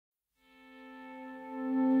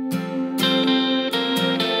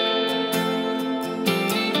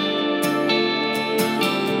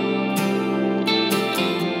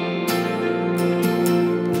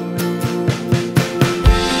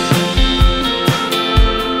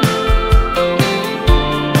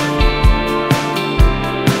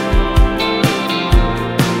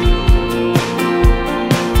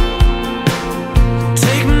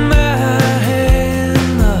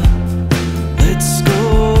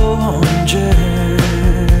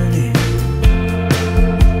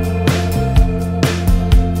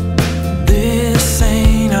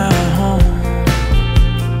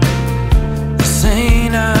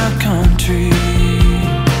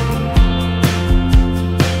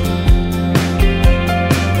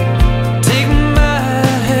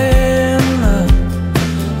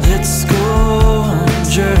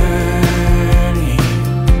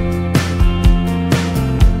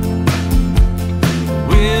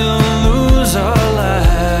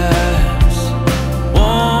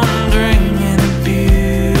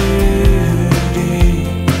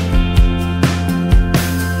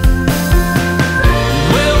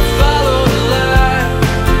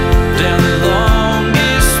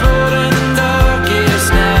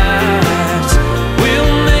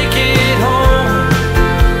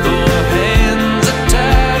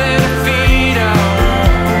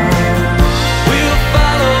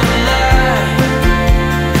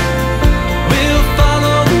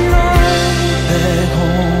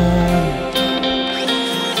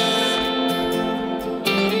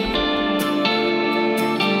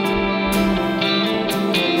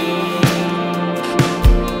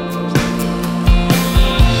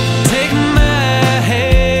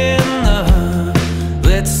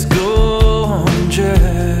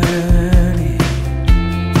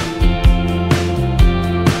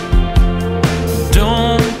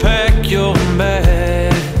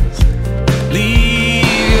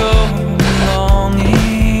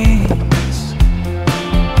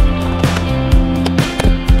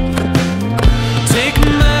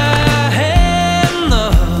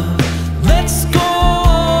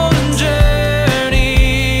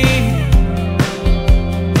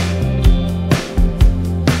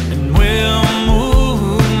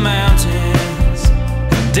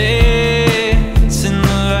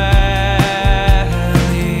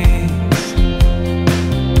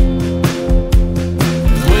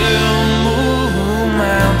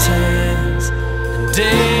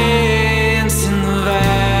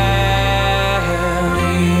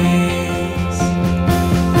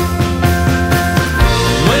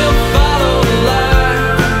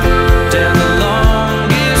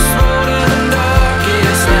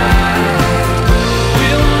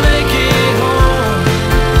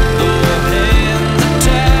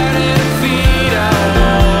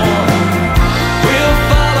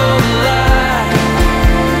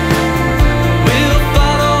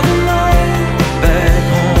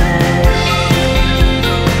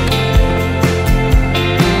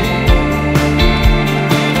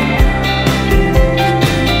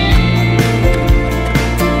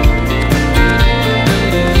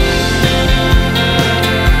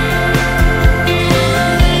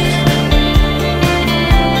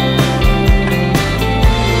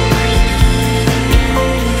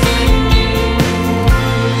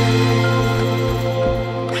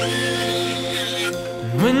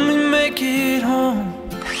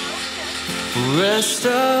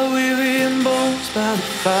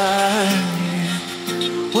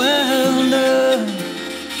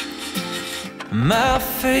My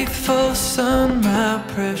faithful son, my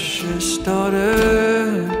precious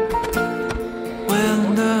daughter,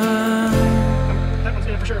 well done. That one's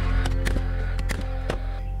good for sure.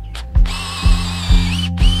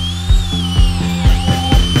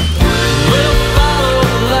 We'll follow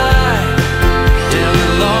the light down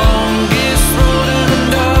the longest road in the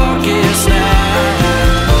darkest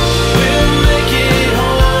night. We'll make it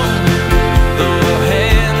home, though our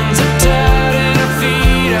hands are tied and our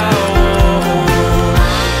feet are warm.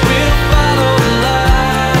 We'll follow the light.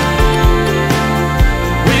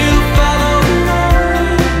 We'll follow the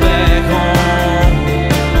light back home.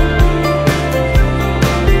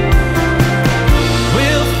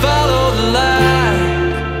 We'll follow the light.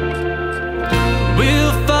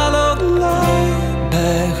 We'll follow the light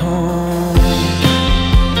back home.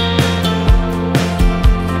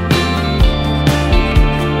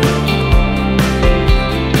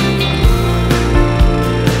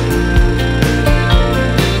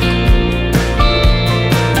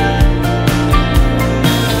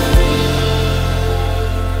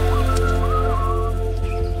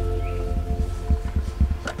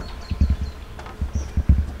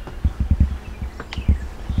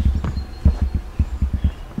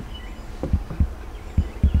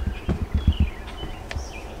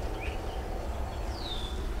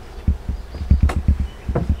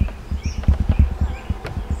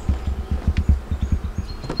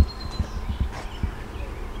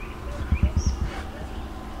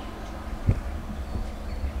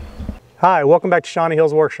 Hi, welcome back to Shawnee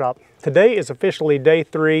Hills Workshop. Today is officially day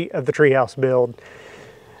 3 of the treehouse build.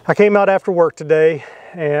 I came out after work today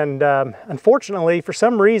and unfortunately, for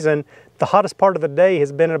some reason, the hottest part of the day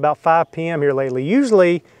has been at about 5 p.m. here lately.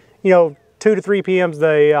 Usually, 2 to 3 p.m. is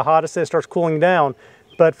the hottest, and it starts cooling down.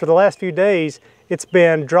 But for the last few days, it's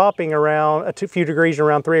been dropping around a few degrees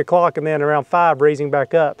around 3 o'clock and then around 5 raising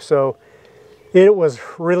back up. So it was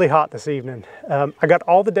really hot this evening. I got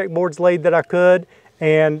all the deck boards laid that I could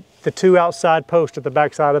and the 2 outside posts at the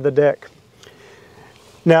back side of the deck.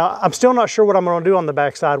 Now, I'm still not sure what I'm going to do on the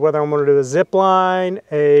back side, whether I'm going to do a zip line,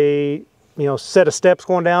 a set of steps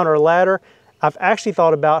going down, or a ladder. I've actually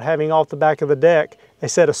thought about having off the back of the deck a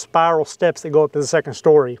set of spiral steps that go up to the 2nd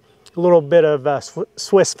story. A little bit of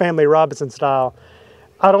Swiss Family Robinson style.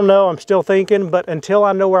 I don't know, I'm still thinking, but until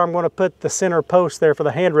I know where I'm going to put the center post there for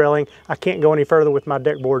the hand railing, I can't go any further with my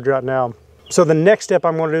deck boards right now. So the next step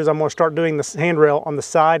I'm going to do is I'm going to start doing the handrail on the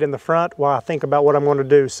side and the front while I think about what I'm going to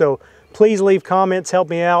do. So please leave comments, help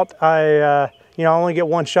me out. I only get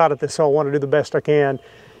one shot at this, so I want to do the best I can.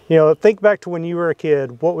 Think back to when you were a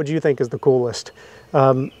kid. What would you think is the coolest?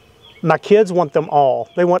 My kids want them all.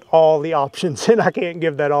 They want all the options, and I can't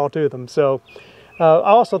give that all to them. So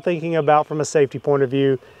also thinking about from a safety point of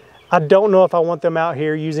view, I don't know if I want them out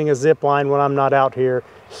here using a zip line when I'm not out here.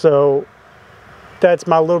 So that's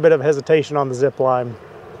my little bit of hesitation on the zip line.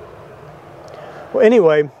 Well,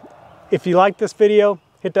 anyway, if you like this video,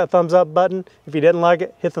 hit that thumbs up button. If you didn't like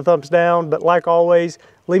it, hit the thumbs down. But like always,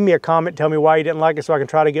 leave me a comment, tell me why you didn't like it so I can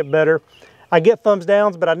try to get better. I get thumbs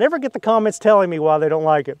downs, but I never get the comments telling me why they don't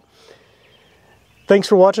like it. Thanks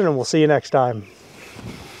for watching, and we'll see you next time.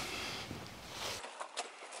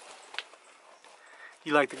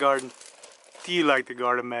 You like the garden? Do you like the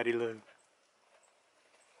garden, Maddie Lou?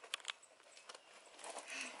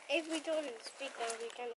 If we don't speak, then we can